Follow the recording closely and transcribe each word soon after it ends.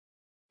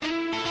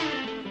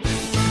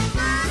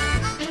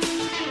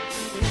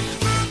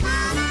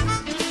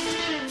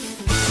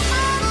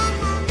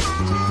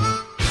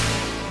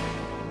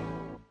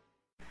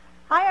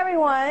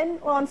everyone.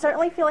 Well, I'm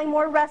certainly feeling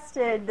more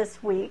rested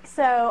this week,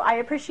 so I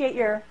appreciate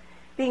your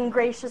being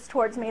gracious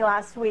towards me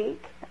last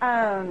week.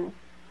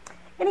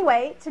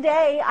 Anyway,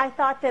 today I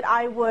thought that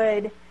I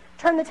would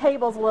turn the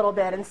tables a little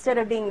bit. Instead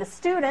of being the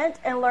student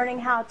and learning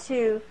how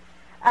to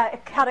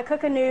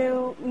cook a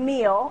new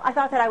meal, I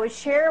thought that I would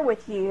share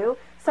with you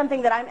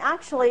something that I'm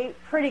actually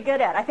pretty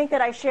good at. I think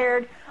that I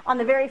shared on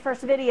the very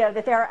first video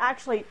that there are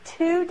actually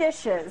 2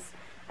 dishes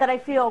that I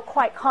feel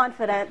quite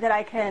confident that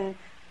I can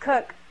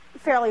cook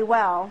fairly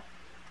well.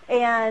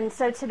 And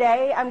so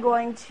today I'm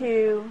going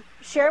to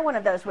share one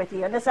of those with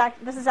you. And this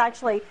is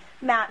actually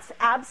Matt's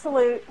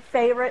absolute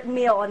favorite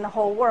meal in the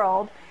whole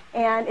world,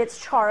 and it's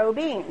charro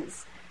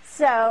beans.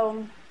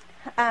 So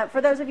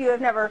for those of you who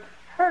have never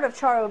heard of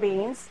charro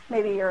beans,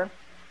 maybe you're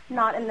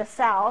not in the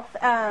South,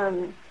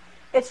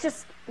 it's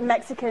just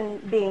Mexican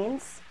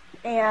beans,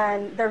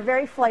 and they're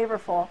very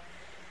flavorful.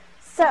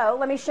 So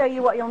let me show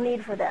you what you'll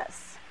need for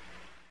this.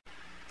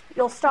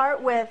 You'll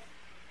start with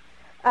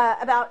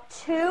about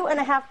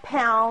 2.5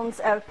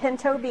 pounds of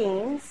pinto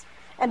beans,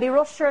 and be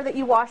real sure that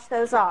you wash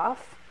those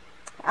off.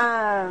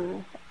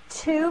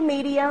 2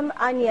 medium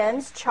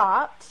onions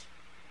chopped,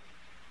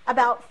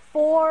 about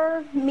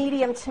 4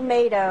 medium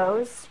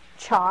tomatoes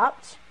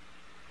chopped,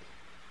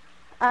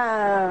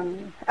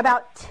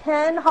 about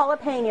 10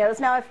 jalapenos.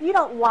 Now, if you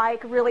don't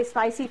like really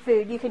spicy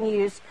food, you can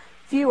use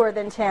fewer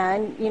than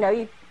 10,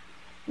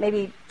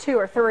 maybe 2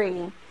 or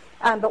 3.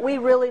 But we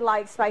really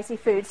like spicy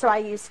food, so I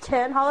used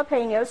 10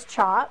 jalapenos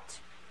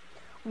chopped,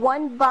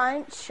 1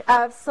 bunch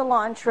of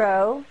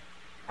cilantro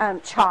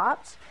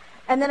chopped,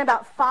 and then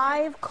about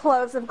 5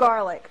 cloves of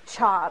garlic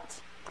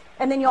chopped.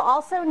 And then you'll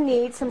also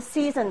need some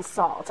seasoned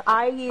salt.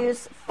 I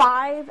use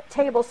 5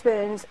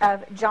 tablespoons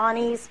of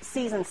Johnny's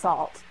seasoned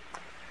salt.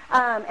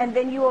 And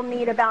then you will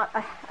need about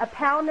 1.5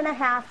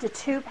 pounds to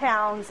 2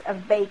 pounds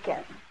of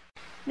bacon.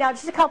 Now,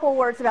 just a couple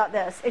words about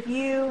this. If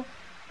you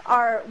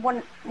are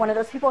one of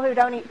those people who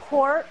don't eat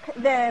pork,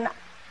 then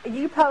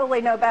you probably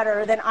know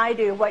better than I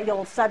do what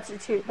you'll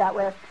substitute that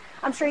with.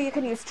 I'm sure you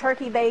can use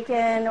turkey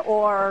bacon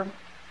or,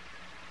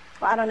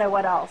 I don't know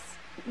what else,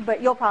 but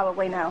you'll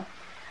probably know.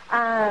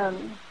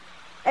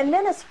 And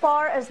then as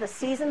far as the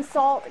seasoned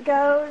salt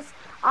goes,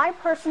 I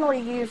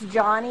personally use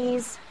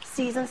Johnny's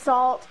seasoned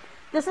salt.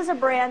 This is a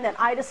brand that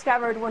I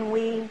discovered when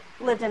we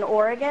lived in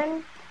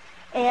Oregon,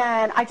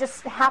 and I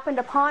just happened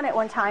upon it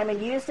one time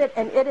and used it,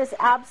 and it is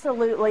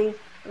absolutely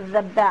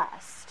the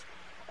best.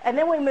 And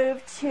then we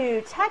moved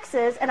to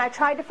Texas, and I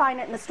tried to find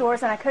it in the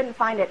stores, and I couldn't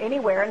find it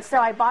anywhere. And so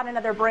I bought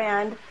another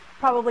brand,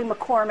 probably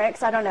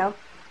McCormick's, I don't know.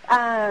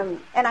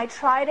 And I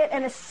tried it,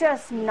 and it's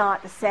just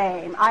not the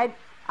same. I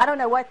don't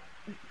know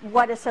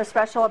what is so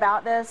special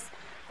about this.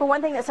 For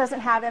one thing, this doesn't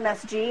have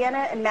MSG in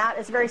it, and Matt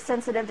is very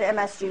sensitive to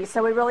MSG,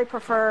 so we really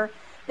prefer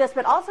this.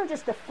 But also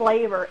just the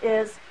flavor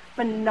is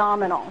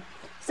phenomenal.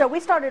 So we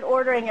started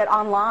ordering it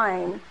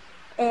online,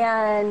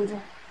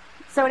 and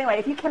so anyway,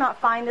 if you cannot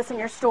find this in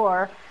your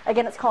store,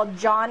 again, it's called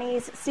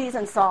Johnny's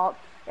Seasoned Salt.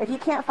 If you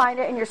can't find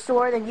it in your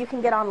store, then you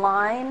can get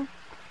online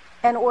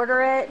and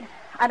order it.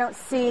 I don't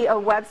see a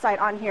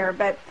website on here,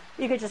 but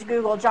you could just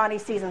Google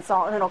Johnny's Seasoned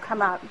Salt and it'll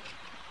come up.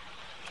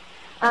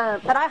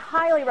 But I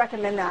highly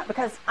recommend that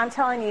because I'm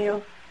telling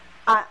you,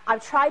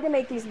 I've tried to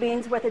make these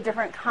beans with a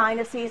different kind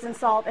of seasoned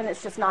salt, and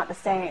it's just not the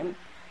same.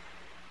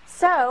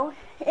 So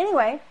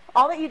anyway,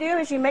 all that you do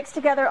is you mix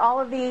together all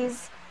of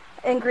these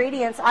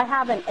ingredients. I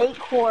have an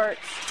 8-quart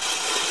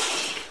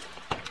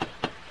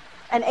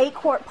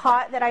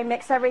pot that I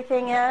mix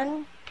everything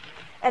in,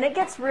 and it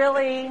gets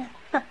really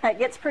it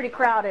gets pretty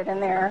crowded in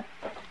there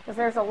because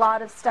there's a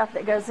lot of stuff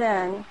that goes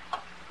in.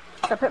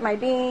 So I put my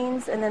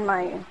beans and then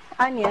my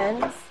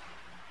onions.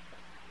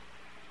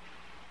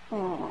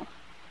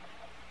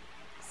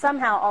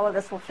 Somehow all of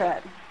this will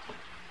fit.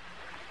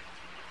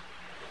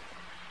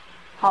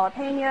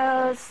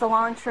 Jalapenos,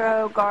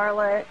 cilantro,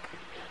 garlic.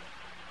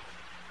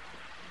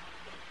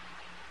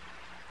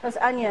 Those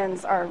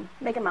onions are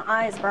making my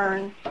eyes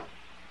burn.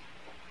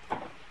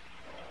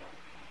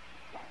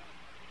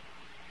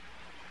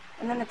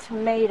 And then the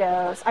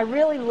tomatoes. I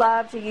really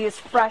love to use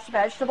fresh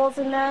vegetables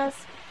in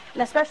this,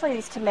 and especially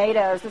these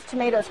tomatoes. Those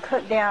tomatoes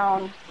cook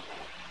down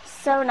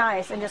so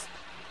nice and just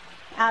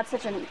add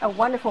such a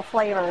wonderful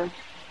flavor.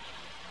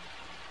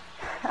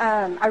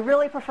 I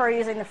really prefer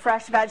using the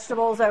fresh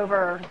vegetables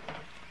over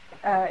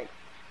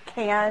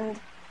canned.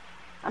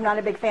 I'm not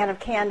a big fan of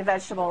canned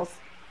vegetables.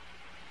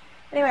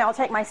 Anyway, I'll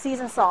take my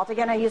seasoned salt.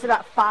 Again, I use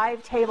about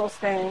 5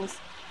 tablespoons.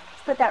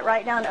 Just put that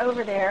right down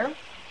over there.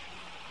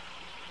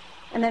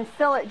 And then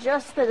fill it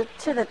just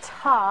to the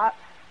top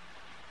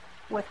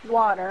with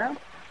water.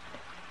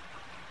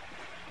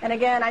 And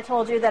again, I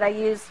told you that I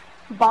use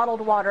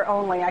bottled water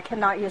only. I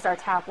cannot use our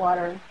tap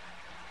water.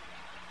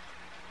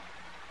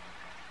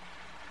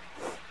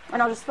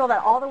 And I'll just fill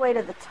that all the way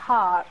to the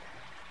top.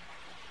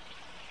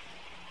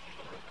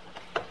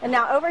 And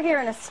now over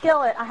here in a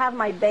skillet, I have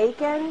my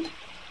bacon.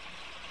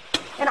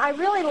 And I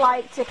really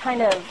like to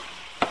kind of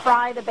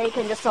fry the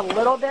bacon just a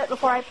little bit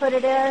before I put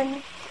it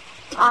in.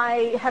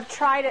 I have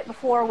tried it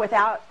before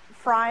without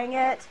frying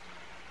it,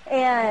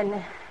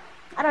 and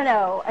I don't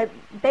know,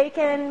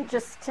 bacon,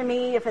 just to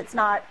me, if it's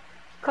not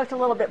cooked a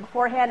little bit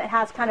beforehand, it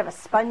has kind of a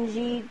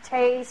spongy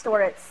taste,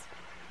 or it's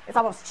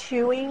almost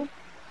chewy,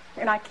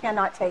 and I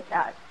cannot take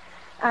that.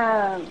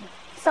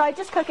 So I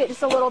just cook it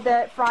just a little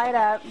bit, fry it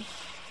up,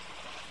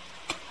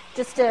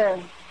 just to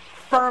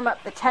firm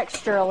up the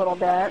texture a little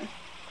bit.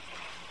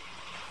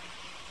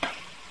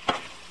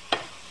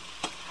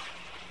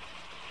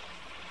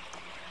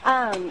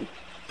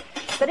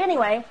 But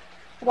anyway,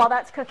 while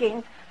that's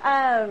cooking,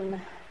 I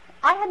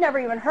had never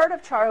even heard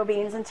of charro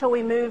beans until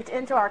we moved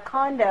into our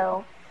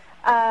condo.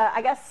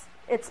 I guess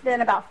it's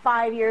been about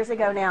 5 years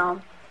ago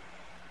now.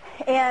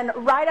 And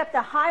right up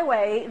the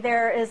highway,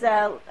 there is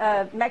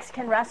a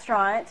Mexican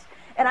restaurant.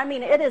 And I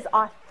mean, it is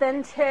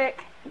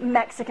authentic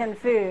Mexican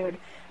food.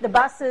 The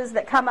buses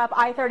that come up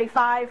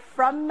I-35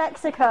 from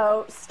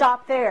Mexico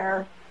stop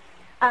there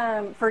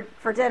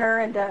for dinner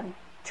and to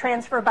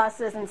transfer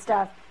buses and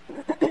stuff.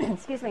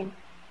 Excuse me.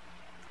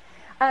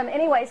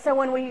 Anyway, so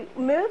when we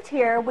moved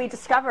here, we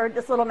discovered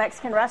this little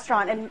Mexican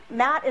restaurant, and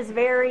Matt is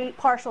very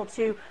partial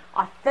to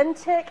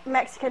authentic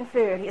Mexican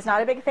food. He's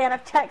not a big fan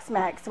of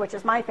Tex-Mex, which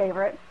is my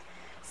favorite.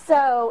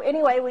 So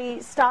anyway,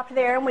 we stopped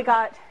there and we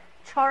got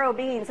charro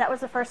beans. That was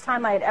the first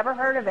time I had ever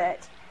heard of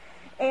it.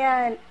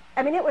 And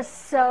I mean, it was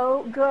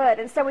so good.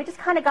 And so we just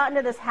kind of got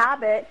into this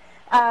habit,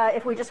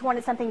 if we just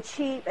wanted something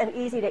cheap and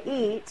easy to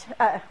eat,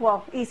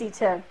 easy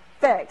to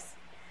fix.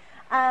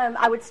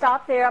 I would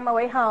stop there on my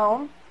way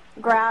home,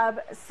 grab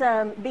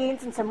some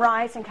beans and some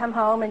rice and come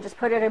home and just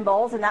put it in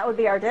bowls, and that would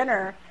be our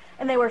dinner.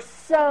 And they were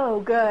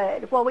so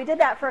good. Well, we did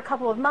that for a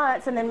couple of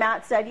months, and then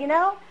Matt said, you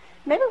know,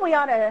 maybe we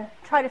ought to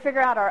try to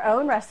figure out our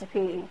own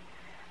recipe.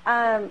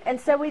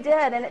 And so we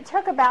did, and it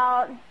took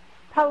about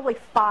probably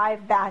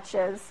 5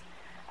 batches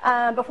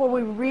before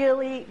we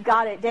really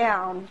got it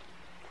down.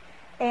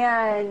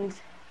 And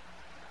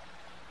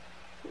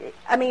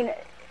I mean,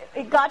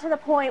 it got to the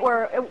point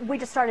where we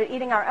just started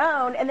eating our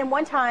own, and then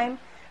one time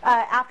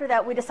after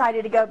that we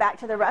decided to go back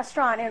to the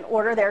restaurant and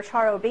order their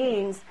charro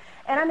beans.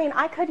 And I mean,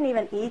 I couldn't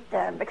even eat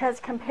them because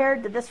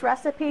compared to this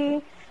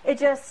recipe,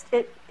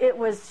 it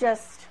was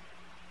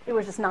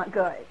just not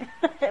good.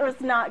 It was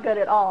not good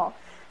at all.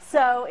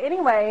 So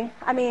anyway,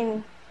 I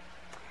mean,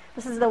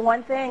 this is the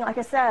one thing, like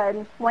I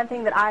said, one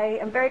thing that I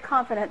am very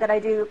confident that I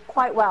do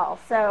quite well.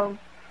 So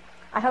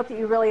I hope that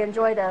you really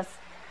enjoy this.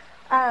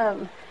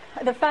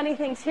 The funny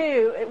thing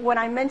too, when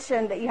I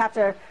mentioned that you have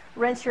to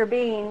rinse your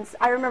beans,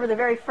 I remember the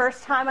very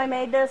first time I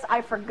made this,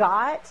 I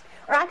forgot.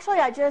 Or actually,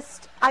 I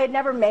had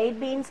never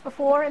made beans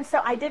before, and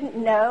so I didn't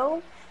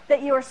know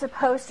that you were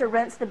supposed to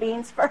rinse the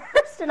beans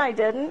first, and I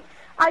didn't.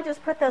 I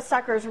just put those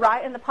suckers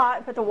right in the pot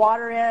and put the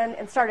water in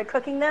and started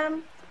cooking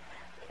them.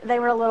 They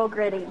were a little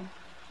gritty.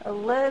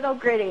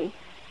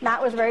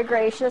 Matt was very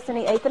gracious, and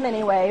he ate them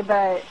anyway,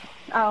 but,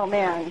 oh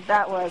man,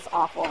 that was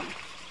awful.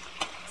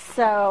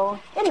 So,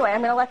 anyway,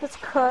 I'm going to let this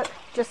cook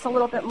just a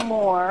little bit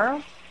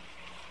more.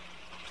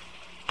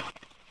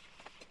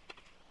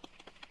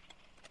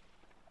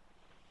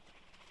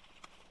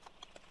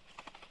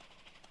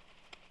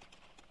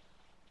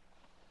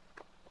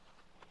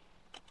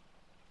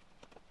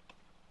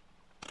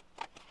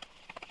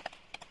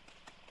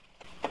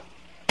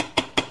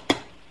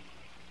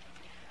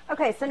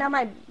 Okay, so now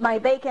my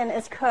bacon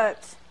is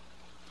cooked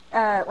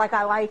like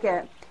I like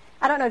it.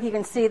 I don't know if you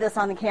can see this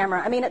on the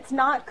camera. I mean, it's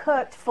not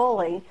cooked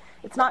fully.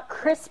 It's not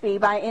crispy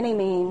by any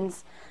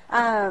means.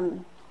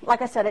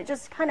 Like I said, it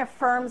just kind of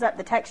firms up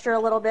the texture a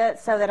little bit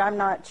so that I'm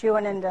not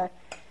chewing into,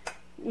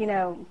 you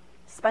know,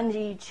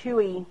 spongy,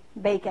 chewy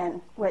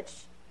bacon, which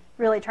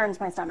really turns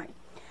my stomach.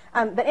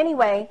 But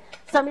anyway,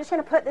 so I'm just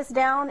going to put this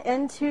down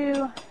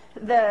into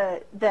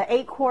the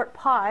 8-quart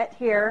pot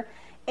here.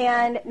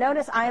 And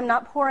notice I am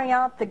not pouring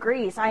out the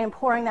grease. I am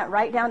pouring that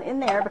right down in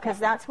there because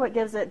that's what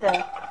gives it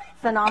the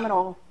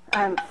phenomenal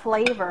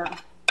flavor.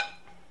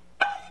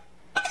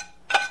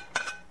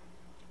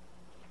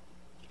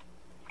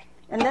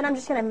 And then I'm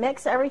just going to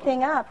mix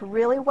everything up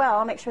really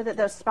well. Make sure that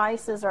those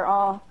spices are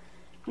all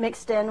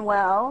mixed in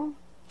well.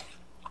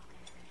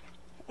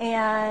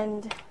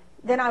 And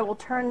then I will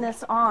turn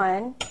this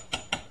on.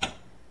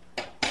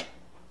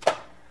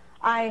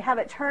 I have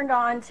it turned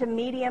on to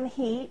medium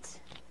heat.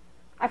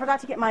 I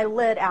forgot to get my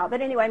lid out. But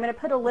anyway, I'm going to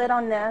put a lid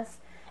on this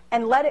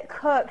and let it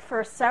cook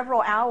for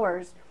several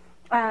hours.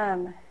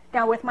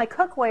 Now with my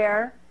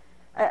cookware,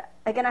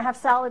 again, I have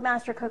Salad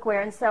Master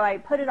cookware, and so I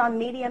put it on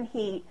medium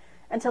heat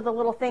until the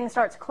little thing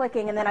starts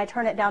clicking, and then I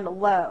turn it down to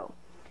low.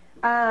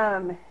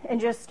 And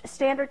just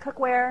standard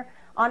cookware,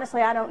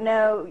 honestly, I don't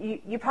know.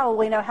 You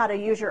probably know how to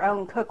use your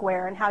own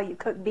cookware and how you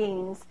cook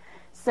beans.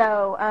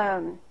 So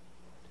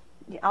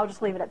I'll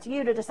just leave it up to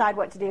you to decide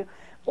what to do.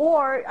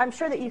 Or I'm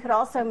sure that you could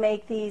also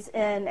make these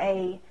in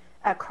a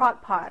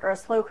crock pot or a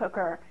slow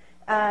cooker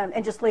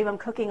and just leave them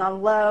cooking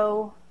on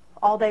low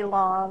all day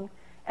long.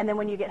 And then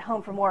when you get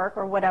home from work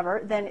or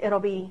whatever, then it'll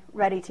be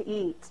ready to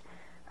eat.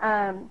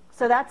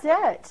 So that's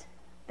it.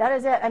 That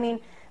is it. I mean,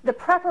 the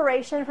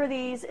preparation for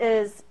these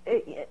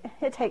it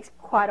takes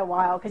quite a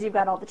while because you've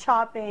got all the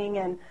chopping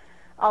and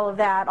all of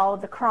that, all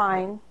of the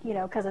crying,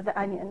 because of the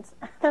onions.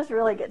 Those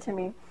really get to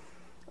me.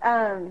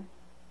 So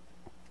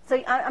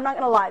I'm not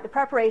going to lie, the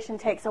preparation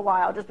takes a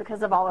while just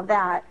because of all of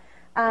that.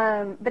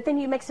 But then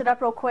you mix it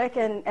up real quick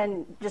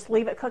and just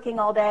leave it cooking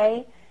all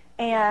day,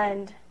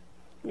 and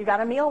you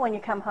got a meal when you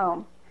come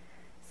home.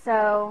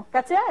 So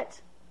that's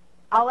it.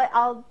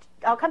 I'll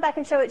come back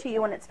and show it to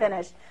you when it's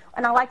finished.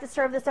 And I like to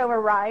serve this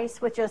over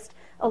rice with just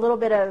a little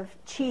bit of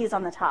cheese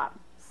on the top.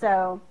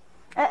 So,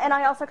 and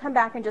I also come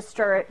back and just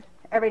stir it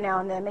every now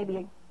and then,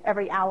 maybe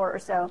every hour or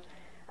so.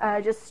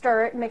 Just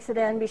stir it, mix it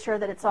in, be sure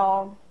that it's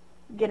all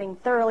getting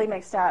thoroughly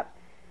mixed up.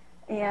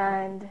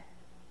 And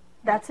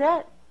that's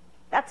it.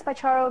 That's my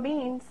Charro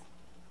beans.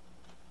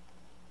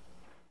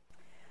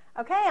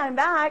 Okay, I'm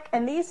back,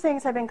 and these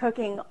things have been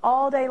cooking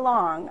all day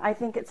long. I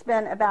think it's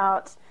been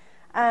about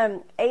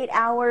 8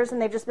 hours,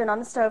 and they've just been on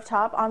the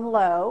stovetop on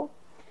low.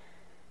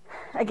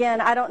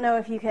 Again, I don't know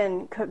if you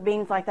can cook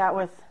beans like that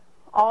with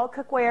all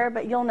cookware,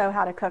 but you'll know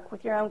how to cook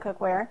with your own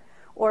cookware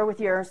or with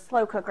your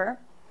slow cooker.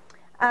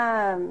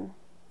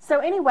 So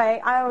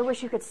anyway, I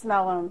wish you could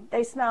smell them.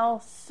 They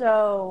smell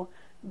so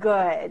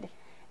good.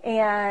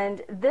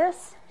 And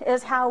this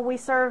is how we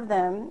serve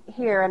them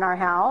here in our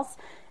house.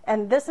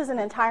 And this is an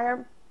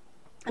entire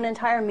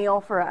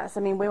meal for us.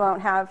 I mean, we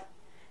won't have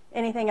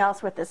anything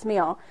else with this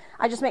meal.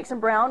 I just make some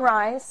brown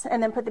rice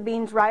and then put the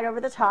beans right over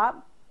the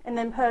top and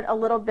then put a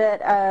little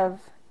bit of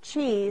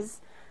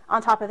cheese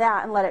on top of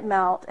that and let it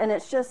melt. And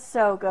it's just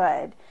so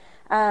good.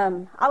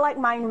 I like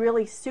mine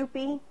really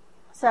soupy,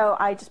 so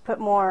I just put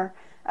more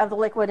of the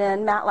liquid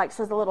in. Matt likes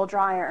his a little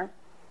drier.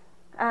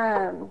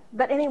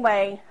 But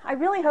anyway, I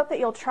really hope that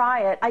you'll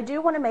try it. I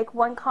do want to make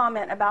one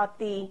comment about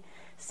the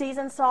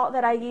seasoned salt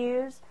that I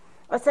use.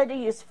 I said to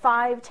use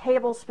 5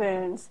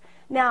 tablespoons.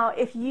 Now,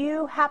 if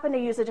you happen to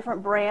use a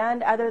different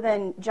brand other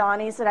than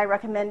Johnny's that I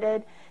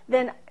recommended,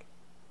 then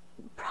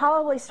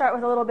probably start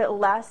with a little bit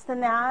less than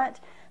that,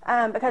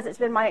 because it's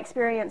been my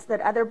experience that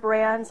other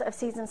brands of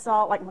seasoned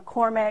salt, like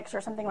McCormick's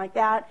or something like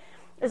that,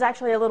 is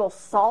actually a little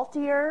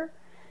saltier.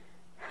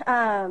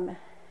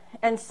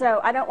 And so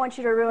I don't want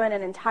you to ruin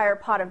an entire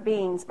pot of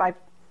beans by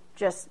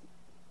just,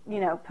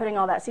 putting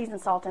all that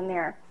seasoned salt in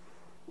there.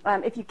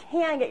 If you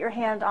can get your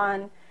hand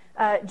on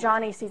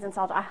Johnny's seasoned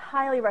salt, I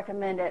highly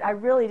recommend it. I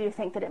really do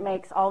think that it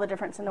makes all the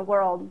difference in the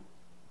world.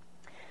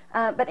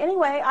 But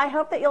anyway, I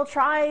hope that you'll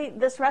try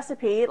this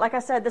recipe. Like I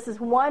said, this is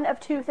one of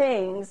 2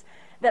 things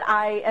that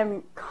I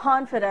am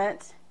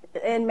confident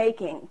in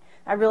making.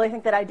 I really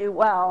think that I do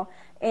well.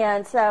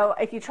 And so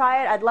if you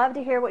try it, I'd love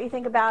to hear what you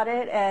think about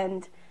it.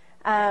 And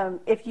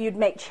if you'd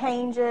make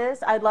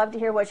changes, I'd love to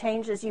hear what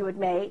changes you would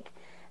make.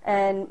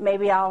 And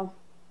maybe I'll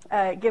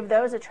give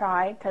those a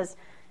try because,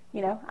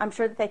 I'm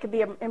sure that they could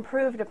be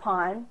improved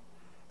upon.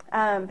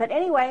 But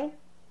anyway,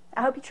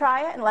 I hope you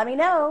try it and let me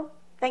know.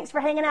 Thanks for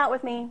hanging out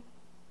with me.